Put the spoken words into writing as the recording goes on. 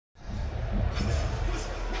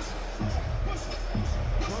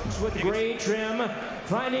with gray trim,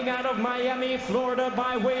 fighting out of Miami, Florida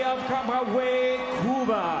by way of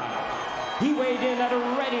Cuba. He weighed in at a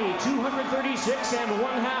ready 236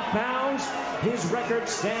 1/2 pounds. His record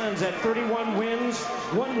stands at 31 wins,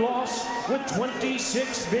 1 loss, with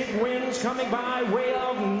 26 big wins coming by way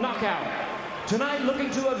of knockout. Tonight,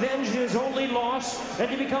 looking to avenge his only loss and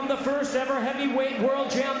to become the first ever heavyweight world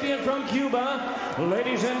champion from Cuba.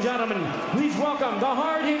 Ladies and gentlemen, please welcome the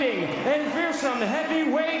hard-hitting and fearsome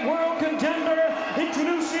heavyweight world contender,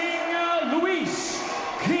 introducing Luis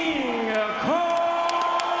King Ortiz.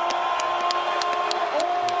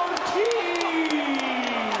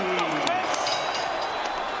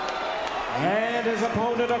 And his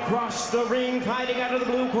opponent across the ring, fighting out of the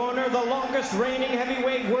blue corner, the longest reigning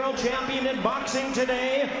heavyweight world champion in boxing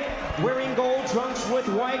today, wearing gold trunks with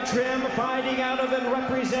white trim, fighting out of and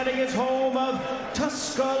representing his home of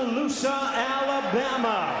Tuscaloosa,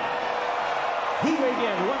 Alabama. He weighed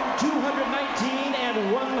in 219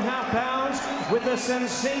 1/2 pounds with a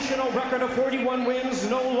sensational record of 41 wins,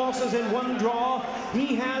 no losses and 1 draw.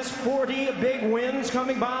 He has 40 big wins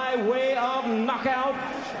coming by way of knockout.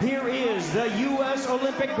 Here is the U.S.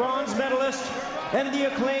 Olympic bronze medalist and the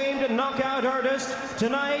acclaimed knockout artist,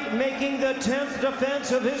 tonight making the 10th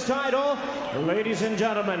defense of his title. Ladies and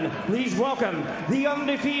gentlemen, please welcome the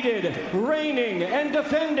undefeated, reigning and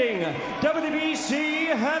defending WBC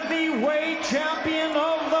heavyweight champion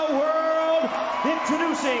of the world,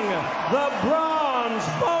 introducing the bronze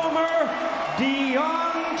bomber,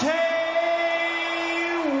 Deontay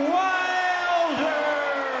Wilder.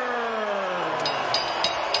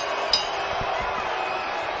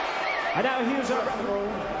 And now here's our...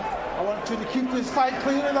 I want you to keep this fight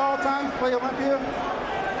clean at all times. Play Olympia.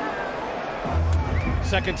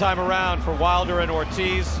 Second time around for Wilder and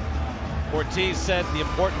Ortiz. Ortiz said the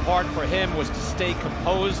important part for him was to stay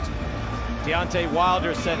composed. Deontay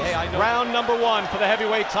Wilder said, hey, I know. Round number 1 for the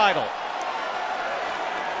heavyweight title.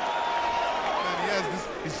 And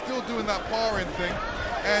he's still doing that powering thing.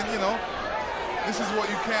 And, you know, this is what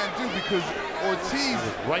you can't do because Ortiz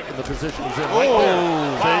is right in the position he's in right there.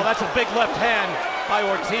 Wow, that's a big left hand by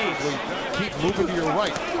Ortiz. Keep moving to your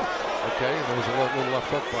right. Okay, and there was a little left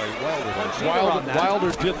hook by Wilder.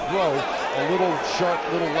 Wilder did throw a little sharp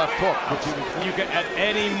little left hook, which you can, at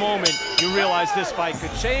any moment you realize this fight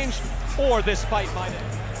could change, or this fight might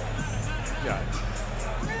end. Yeah.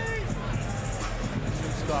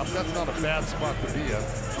 Stop. That's not a bad spot to be at.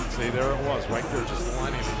 See, there it was, right there, just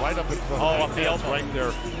lining right up in front of the field, right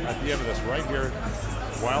there at the end of this, right here.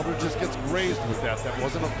 Wilder just gets grazed with that. That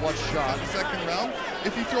wasn't a flush shot. Second round,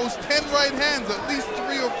 if he throws 10 right hands, at least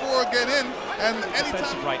 3 or 4 get in. And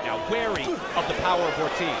anytime right now, wary of the power of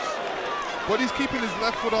Ortiz. But he's keeping his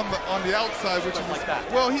left foot on the outside, which is like that.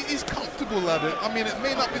 Well, he's comfortable at it. I mean, it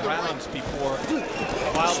may not be the rounds before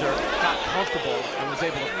Wilder got comfortable and was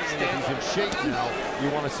able to stand. He's in shape now. You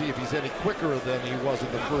want to see if he's any quicker than he was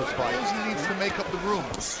in the first fight. He needs to make up the room.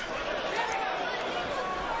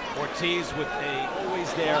 Ortiz with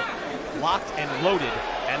always there, locked and loaded,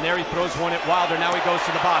 and there he throws one at Wilder. Now he goes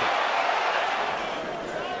to the body.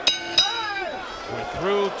 We're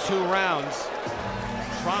through 2 rounds.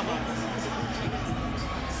 Trauma.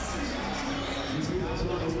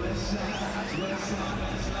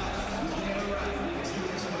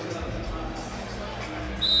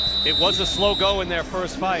 It was a slow go in their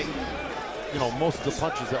first fight. You know, most of the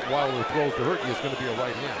punches that Wilder throws to hurt you is going to be a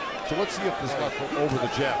right hand. So let's see if this left hook over the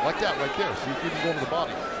jab. Like that right there. See if he can go to the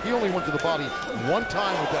body. He only went to the body 1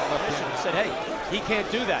 time with that left hand. He said, hey, he can't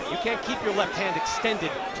do that. You can't keep your left hand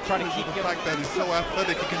extended to try to keep the fact that he's so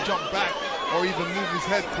athletic, he can jump back or even move his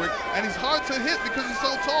head quick. And he's hard to hit because he's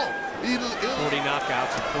so tall. 40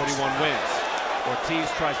 knockouts and 41 wins. Ortiz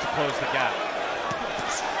tries to close the gap.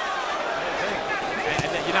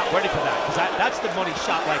 And you're not ready for that, because that's the money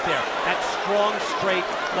shot right there. That strong, straight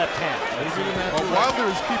left hand. Well, Wilder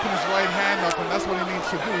is keeping his right hand up, and that's what he needs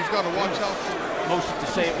to do. He's got to watch out for it. Motion to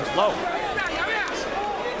say it was low.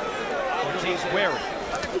 Ortiz wary.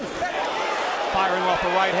 Firing off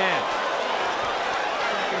a right hand.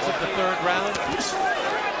 Seconds of the 3rd round.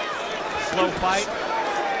 Slow fight.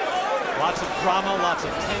 Lots of drama, lots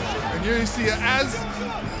of tension. And here you see as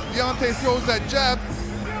Deontay throws that jab,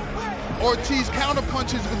 Ortiz counter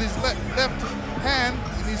punches with his left hand.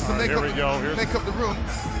 He needs to make up the room.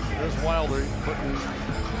 There's Wilder putting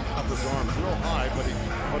up his arms real high, but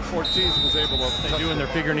Ortiz was able to. They're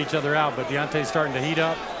figuring each other out, but Deontay's starting to heat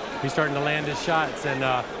up. He's starting to land his shots, and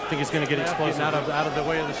I think he's going to get explosive out of the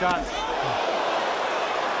way of the shots.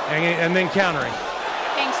 And then countering.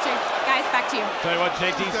 Thanks, Jake. Guys, back to you. Tell you what,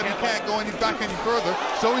 JT said he can't go back any further,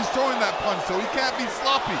 so he's throwing that punch, so he can't be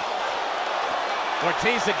sloppy.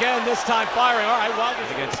 Ortiz again, this time firing. All right, Wilder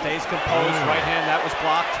again stays composed. Right hand, that was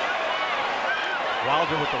blocked.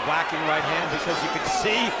 Wilder with the whacking right hand because you can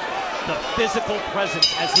see the physical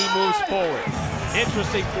presence as he moves forward.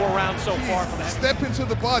 Interesting 4 rounds so far from him. Step into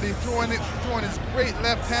the body, throwing his great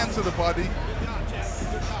left hand to the body.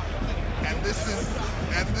 And this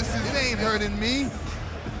ain't hurting me.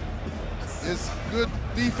 It's good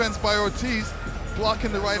defense by Ortiz,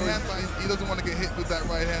 blocking the right hand. He doesn't want to get hit with that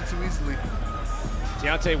right hand too easily.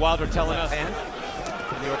 Deontay Wilder telling us, and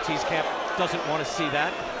the Ortiz camp doesn't want to see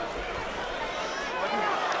that.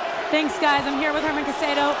 Thanks, guys. I'm here with Herman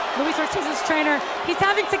Casado, Luis Ortiz's trainer. He's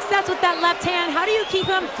having success with that left hand. How do you keep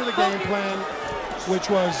him? To the game plan, which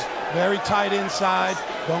was very tight inside.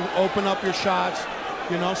 Don't open up your shots.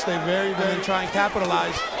 You know, stay very, try and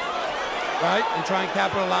capitalize, right? And try and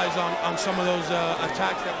capitalize on some of those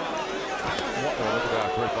attacks that. Look at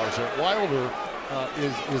that, great body shot. Wilder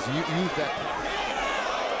is used that.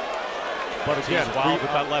 But again, Wilder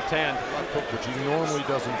with that left hand, which he normally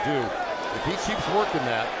doesn't do. If he keeps working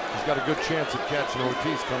that, he's got a good chance of catching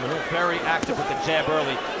Ortiz coming in. Very active with the jab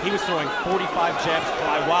early. He was throwing 45 jabs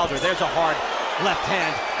by Wilder. There's a hard left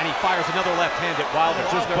hand, and he fires another left hand at Wilder.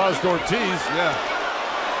 Just buzzed Ortiz. Yeah.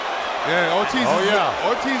 Yeah, Ortiz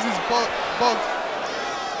is bugged.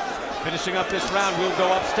 Finishing up this round, we'll go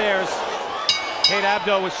upstairs. Kate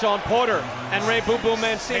Abdo with Sean Porter and Ray Boom Boom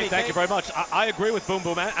Mancini. Hey, thank you very much. I agree with Boom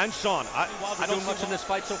Boom and Sean. I don't much in this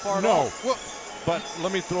fight so far at all. No. But let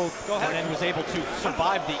me throw. Go ahead. And then was able to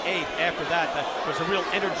survive the 8th. After that, there was a real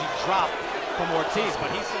energy drop from Ortiz, but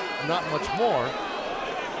he's not much more.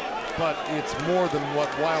 But it's more than what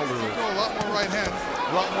Wilder is. A lot more right hands,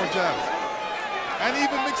 a lot more jabs, and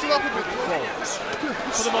even mix it up a bit.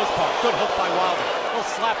 For the most part, good hook by Wilder. A little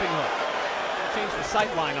slapping hook. Changed the sight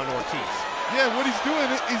line on Ortiz. Yeah, what he's doing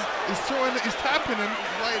is tapping him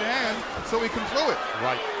right hand so he can throw it.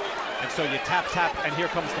 Right. And so you tap, and here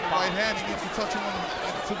comes the right hand. He needs to touch him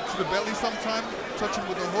to the belly sometime, touch him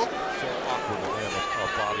with a hook. So awkward to land a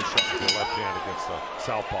body shot with the left hand against the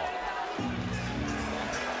southpaw.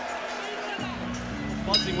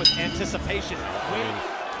 Buzzing with anticipation. I mean,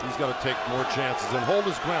 he's got to take more chances and hold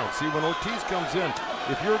his ground. See, when Ortiz comes in,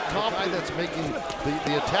 if you're confident that's making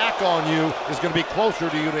the attack on you is going to be closer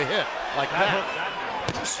to you to hit, like that.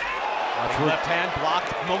 Left hand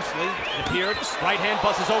blocked mostly. It appeared. Right hand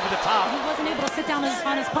buzzes over the top. He wasn't able to sit down on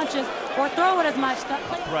his punches or throw it as much.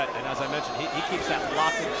 Threat, and as I mentioned, he keeps that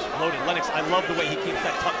locked and loaded. Lennox, I love the way he keeps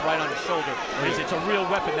that tucked right on his shoulder. It's a real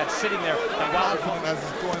weapon that's sitting there. And Wilder as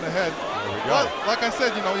he's going ahead. There we go. But like I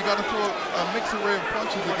said, you know, you got to throw a mixed array of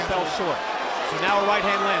punches against. Fell short. So now a right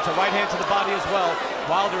hand lands. A right hand to the body as well.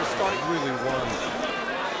 Wilder is starting really won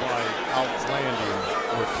by outlanding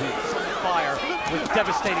Ortiz. Fire with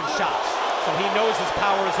devastating shots. So he knows his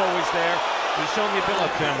power is always there. He's shown the ability.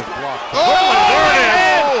 Left hand was blocked. Oh, there it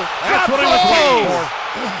is! That's what he was waiting for.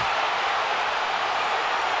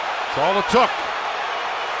 That's all it took.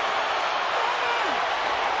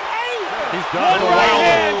 He's done. One right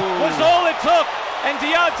hand was all it took. And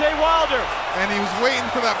Deontay Wilder. And he was waiting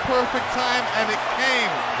for that perfect time, and it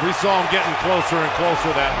came. We saw him getting closer and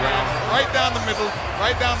closer that round. Right down the middle,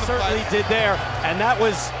 right down the Certainly did there. And that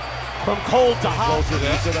was from cold to hot. He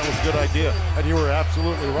said that was a good idea, and you were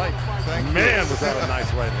absolutely right. Man, was that a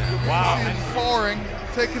nice right hand. Wow. He's pouring,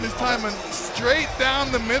 taking his time, and straight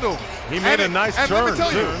down the middle. He made a nice turn,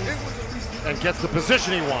 too, and gets the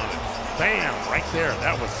position he wanted. Bam, right there.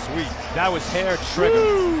 That was sweet. That was hair trigger.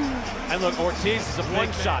 And look, Ortiz is a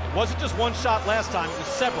big shot. It wasn't just one shot last time, it was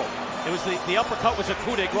several. It was the uppercut was a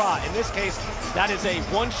coup de grace. In this case, that is a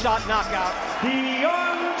one-shot knockout.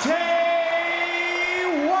 Deontay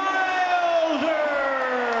Wilder!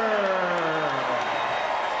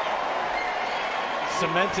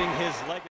 Cementing his legacy.